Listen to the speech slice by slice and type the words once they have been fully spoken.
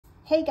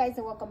Hey guys,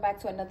 and welcome back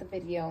to another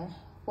video.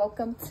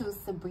 Welcome to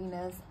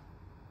Sabrina's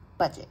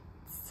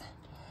Budgets.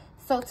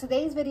 So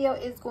today's video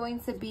is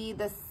going to be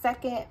the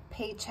second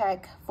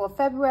paycheck for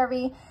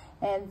February,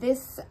 and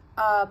this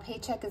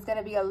paycheck is going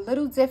to be a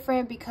little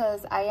different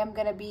because I am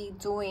going to be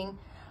doing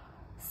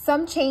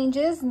some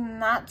changes,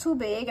 not too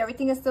big.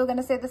 Everything is still going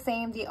to stay the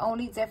same. The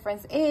only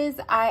difference is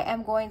I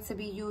am going to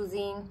be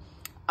using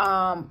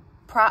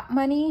prop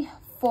money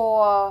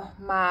for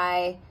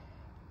my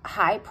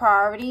high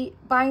priority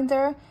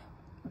binder,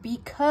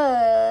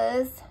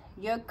 because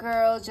your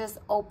girl just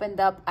opened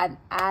up an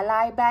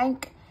Ally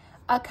Bank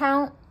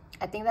account.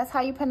 I think that's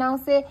how you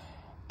pronounce it.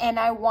 And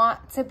I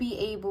want to be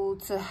able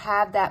to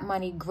have that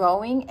money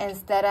growing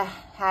instead of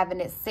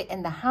having it sit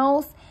in the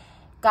house.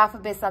 God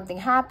forbid something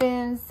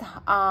happens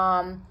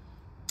and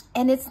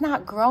it's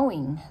not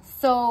growing.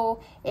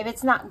 So if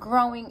it's not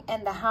growing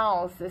in the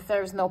house, it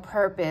serves no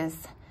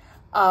purpose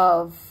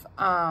of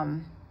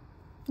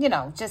you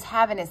know, just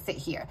having it sit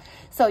here.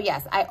 So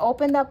yes, I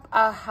opened up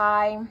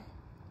I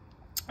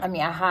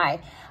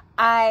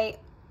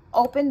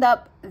opened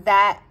up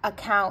that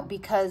account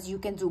because you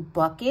can do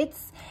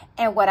buckets.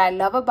 And what I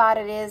love about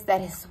it is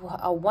that it's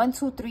a 1,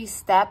 2, 3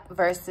 step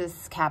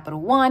versus Capital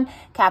One.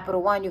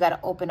 Capital One, you got to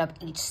open up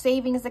each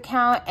savings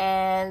account,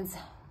 and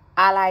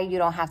Ally, you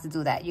don't have to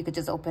do that. You could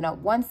just open up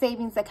one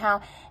savings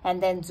account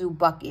and then do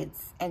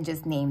buckets and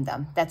just name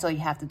them. That's all you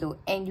have to do.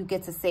 And you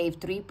get to save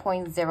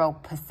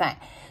 3.0%.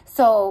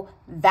 So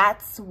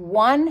that's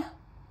one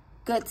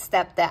good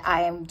step that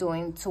I am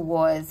doing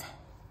towards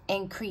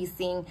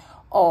increasing,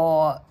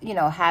 or, you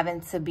know,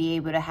 having to be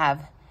able to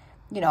have,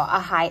 you know, a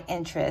high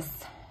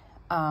interest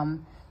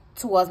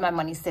towards my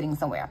money sitting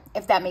somewhere,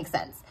 if that makes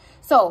sense.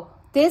 So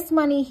this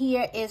money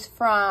here is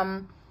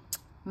from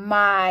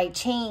my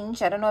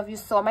change. I don't know if you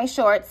saw my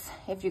shorts.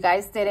 If you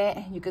guys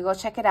didn't, you could go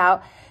check it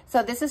out.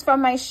 So this is from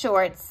my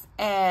shorts,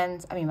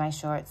 and my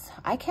shorts.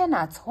 I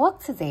cannot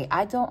talk today.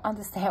 I don't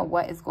understand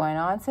what is going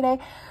on today.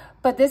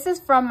 But this is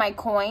from my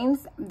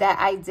coins that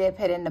I did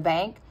put in the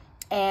bank,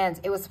 and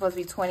it was supposed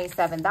to be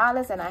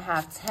 $27, and I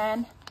have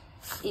 10,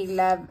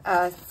 11,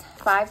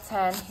 5,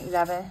 10,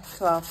 11,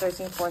 12,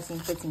 13, 14,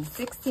 15,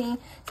 16.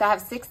 So I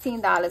have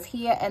 $16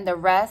 here, and the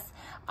rest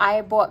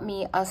I bought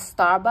me a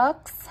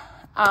Starbucks.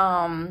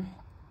 I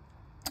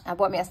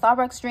bought me a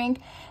Starbucks drink,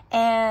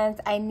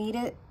 and I need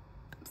it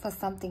for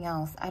something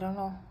else. I don't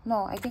know.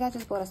 No, I think I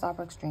just bought a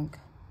Starbucks drink.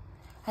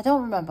 I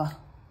don't remember.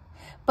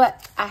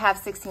 But I have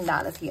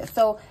 $16 here.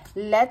 So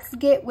let's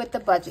get with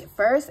the budget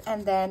first,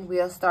 and then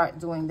we'll start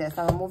doing this.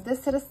 I'm going to move this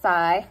to the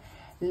side.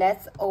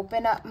 Let's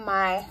open up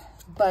my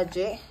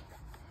budget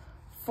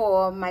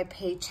for my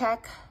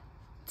paycheck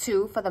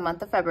 2 for the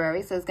month of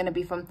February. So it's going to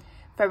be from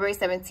February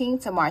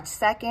 17th to March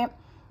 2nd.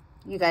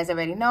 You guys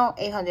already know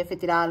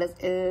 $850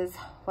 is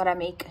what I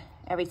make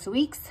every 2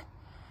 weeks.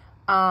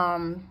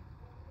 I'm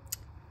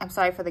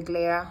sorry for the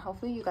glare.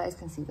 Hopefully you guys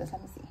can see this.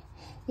 Let me see.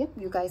 Yep,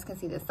 you guys can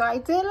see this. So I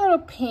did a little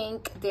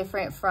pink,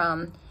 different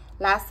from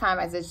last time.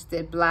 I just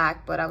did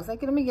black, but I was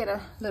like, let me get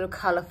a little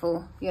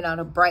colorful, you know,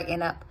 to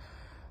brighten up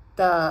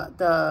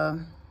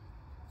the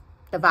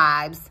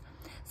vibes.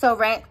 So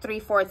rent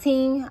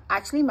 $314.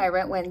 Actually, my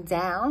rent went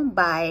down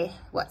by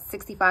what,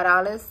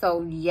 $65.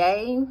 So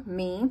yay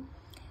me.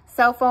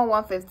 Cell phone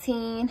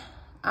 $115.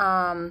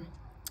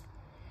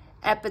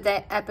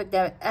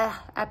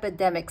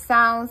 Epidemic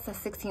Sounds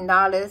 $16.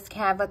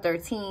 Canva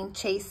 $13.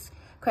 Chase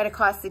credit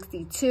card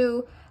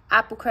 $62.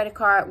 Apple credit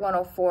card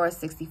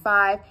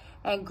 $104.65.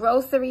 And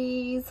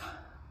groceries,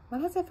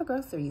 what is it for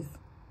groceries?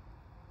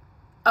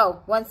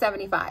 Oh,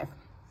 $175.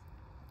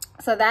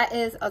 So that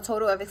is a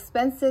total of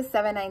expenses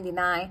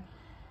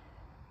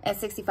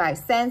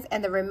 $799.65,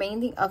 and the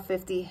remaining of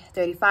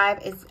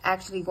 $50.35 is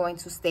actually going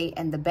to stay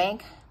in the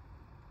bank.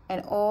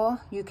 And all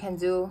you can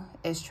do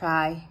is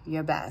try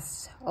your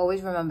best.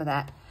 Always remember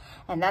that.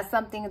 And that's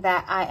something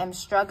that I am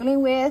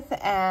struggling with,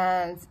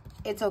 and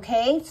it's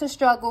okay to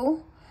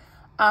struggle,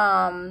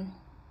 because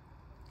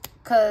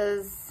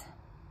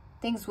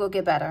things will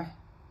get better.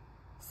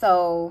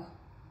 So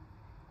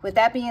with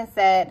that being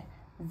said,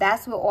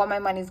 that's where all my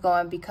money's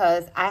going,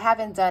 because I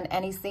haven't done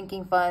any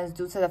sinking funds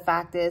due to the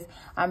fact is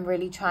I'm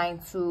really trying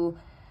to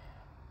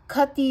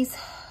cut these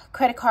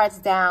credit cards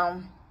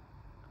down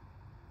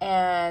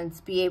and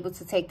be able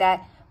to take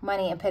that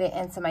money and put it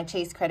into my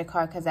Chase credit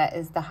card, because that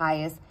is the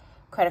highest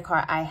credit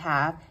card I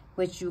have,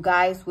 which you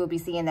guys will be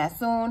seeing that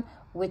soon,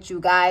 which you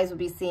guys will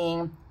be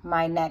seeing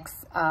my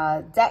next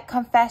debt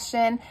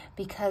confession,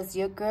 because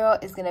your girl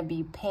is going to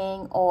be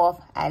paying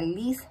off at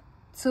least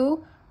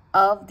 2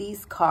 of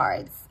these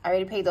cards. I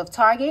already paid off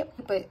Target,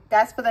 but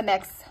that's for the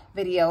next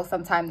video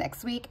sometime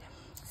next week.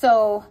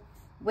 So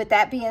with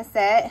that being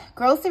said,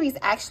 groceries,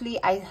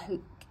 actually I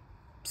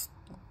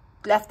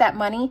left that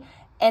money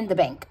in the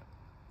bank.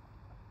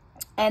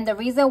 And the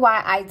reason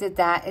why I did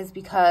that is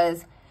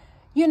because,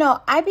 you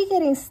know, I be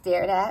getting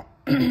stared at.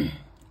 I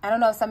don't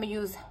know if some of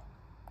you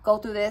go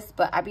through this,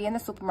 but I be in the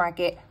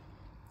supermarket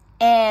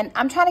and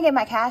I'm trying to get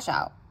my cash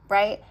out,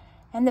 right?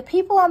 And the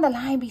people on the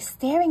line be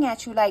staring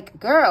at you like,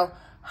 girl,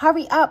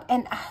 hurry up.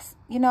 And,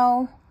 you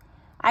know,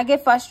 I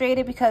get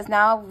frustrated because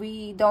now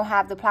we don't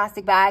have the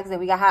plastic bags and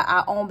we got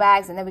our own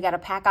bags, and then we got to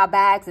pack our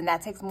bags, and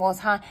that takes more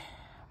time.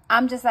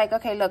 I'm just like,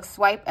 okay, look,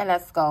 swipe and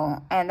let's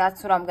go. And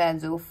that's what I'm going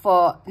to do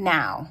for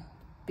now,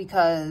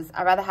 because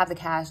I'd rather have the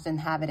cash than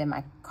have it in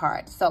my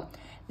card. So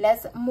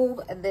let's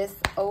move this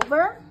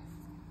over,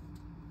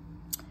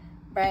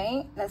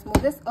 right? Let's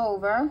move this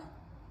over,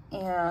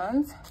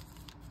 and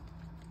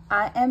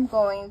I am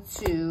going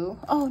to,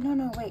 oh,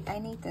 no, wait, I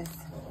need this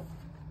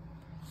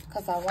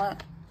because I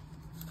want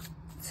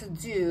to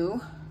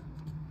do,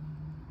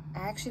 I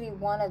actually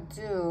want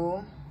to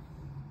do,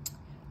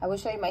 I will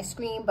show you my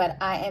screen, but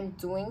I am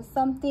doing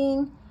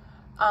something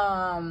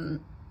in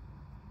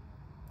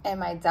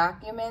my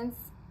documents,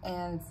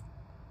 and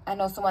I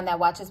know someone that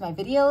watches my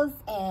videos,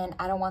 and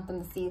I don't want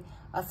them to see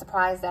a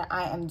surprise that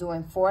I am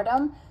doing for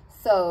them.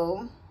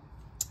 So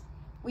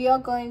we are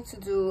going to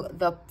do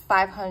the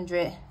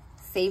 500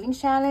 savings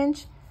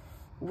challenge,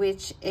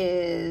 which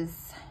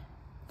is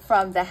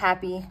from the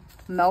Happy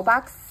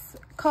Mailbox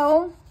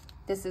Co.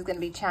 This is going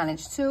to be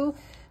challenge 2.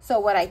 So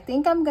what I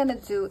think I'm going to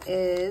do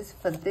is,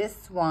 for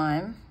this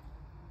one,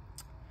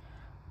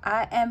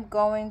 I am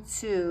going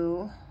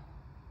to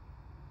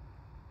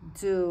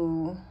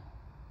do,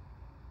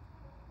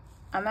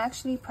 I'm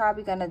actually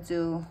probably going to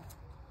do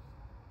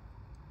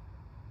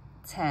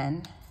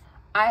 10.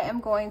 I am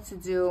going to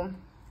do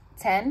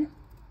 10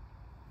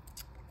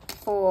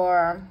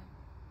 for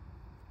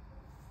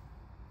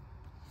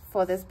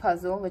this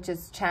puzzle, which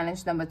is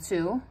challenge number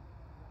 2.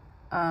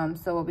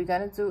 So what we're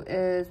going to do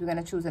is we're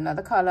going to choose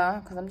another color,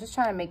 because I'm just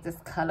trying to make this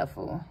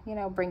colorful, you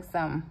know, bring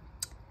some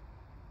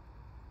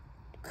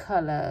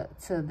color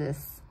to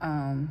this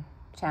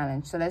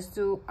challenge. So let's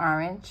do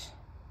orange,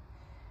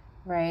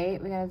 right?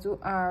 We're going to do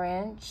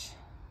orange,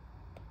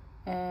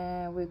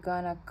 and we're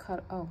going to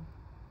cut, oh,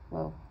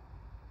 whoa.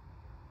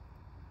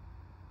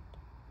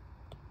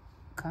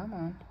 Come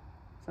on.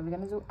 So we're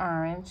going to do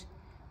orange,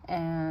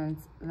 and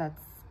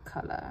let's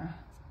color.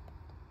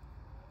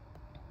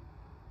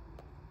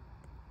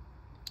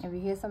 If you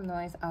hear some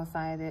noise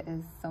outside, there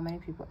is so many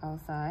people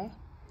outside.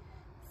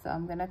 So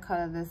I'm gonna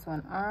color this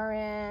one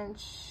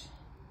orange.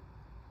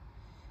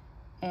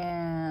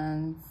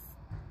 And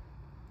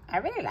I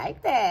really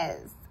like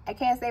this. I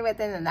can't say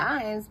within the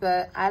nines,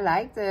 but I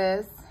like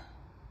this.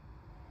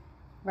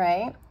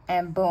 Right?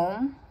 And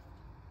boom.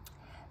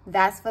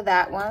 That's for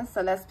that one.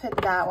 So let's put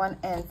that one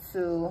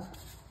into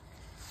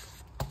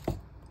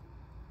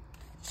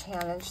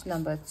challenge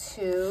number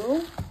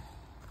 2.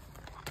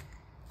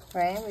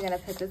 Right, we're gonna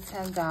put the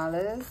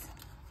 $10.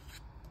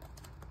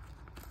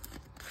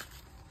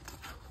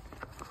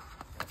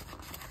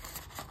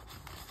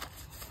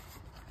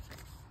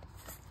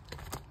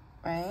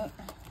 Right,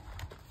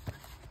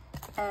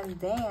 and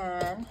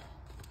then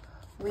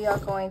we are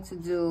going to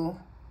do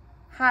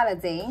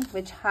holiday,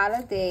 which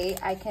holiday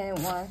I can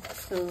 1,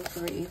 2,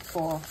 3,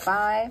 4,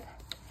 5,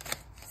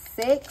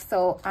 6.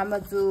 So I'm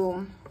gonna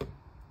do,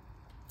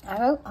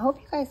 I hope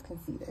you guys can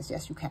see this.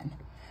 Yes, you can.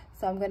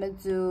 So I'm gonna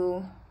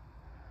do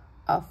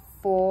a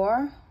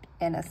 4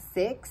 and a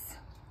 6.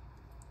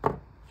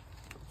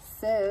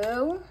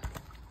 So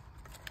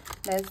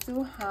let's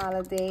do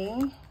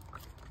holiday.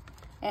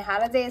 And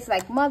holiday is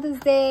like Mother's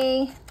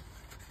Day.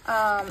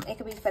 It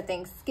could be for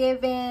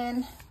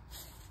Thanksgiving.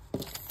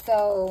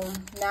 So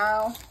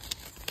now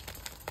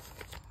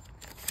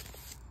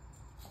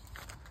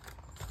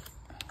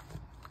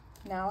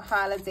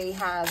holiday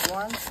has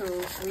 1,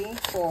 2, 3,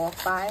 4,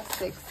 5,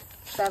 6,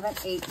 7,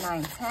 8,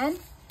 9, 10.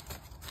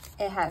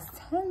 It has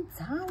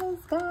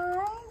 $10,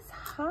 guys.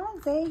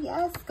 Holiday,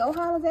 yes, go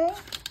holiday.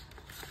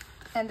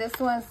 And this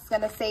one's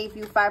gonna save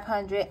you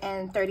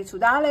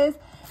 $532.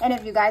 And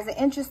if you guys are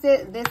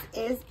interested, this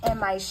is in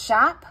my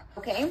shop.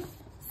 Okay,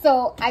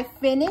 so I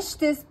finished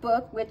this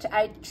book, which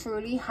I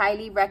truly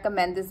highly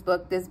recommend this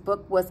book. This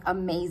book was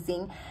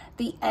amazing.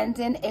 The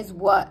ending is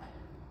what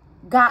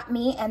got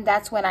me, and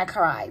that's when I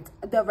cried.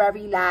 The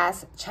very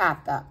last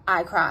chapter,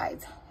 I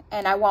cried.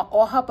 And I want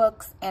all her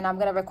books, and I'm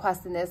going to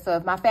request in this. So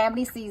if my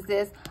family sees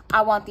this,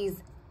 I want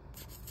these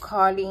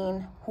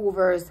Carleen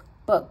Hoover's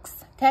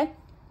books, okay?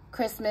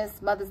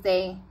 Christmas, Mother's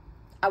Day.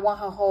 I want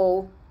her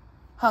whole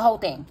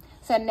thing.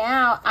 So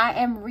now I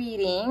am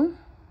reading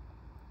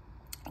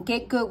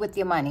Get Good With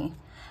Your Money.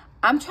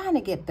 I'm trying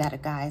to get better,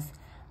 guys.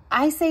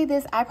 I say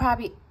this, I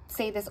probably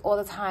say this all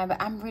the time,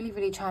 but I'm really,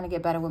 really trying to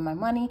get better with my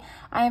money.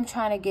 I am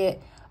trying to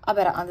get a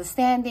better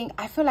understanding.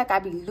 I feel like I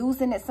be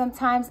losing it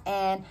sometimes,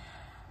 and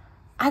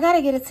I got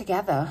to get it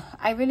together.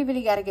 I really,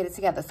 really got to get it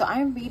together. So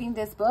I'm reading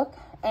this book,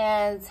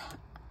 and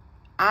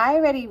I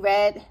already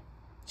read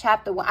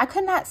chapter 1. I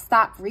could not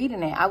stop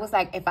reading it. I was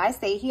like, if I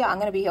stay here, I'm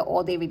going to be here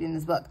all day reading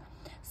this book.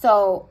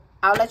 So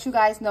I'll let you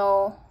guys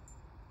know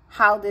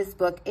how this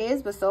book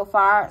is, but so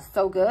far,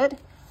 so good.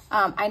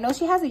 I know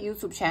she has a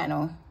YouTube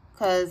channel,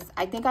 because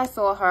I think I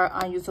saw her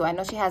on YouTube. I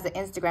know she has an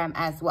Instagram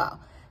as well.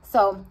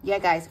 So yeah,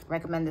 guys,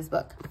 recommend this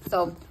book.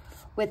 So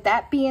with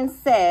that being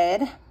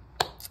said,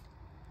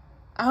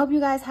 I hope you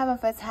guys have a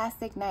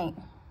fantastic night,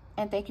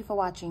 and thank you for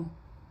watching.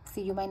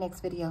 See you in my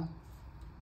next video.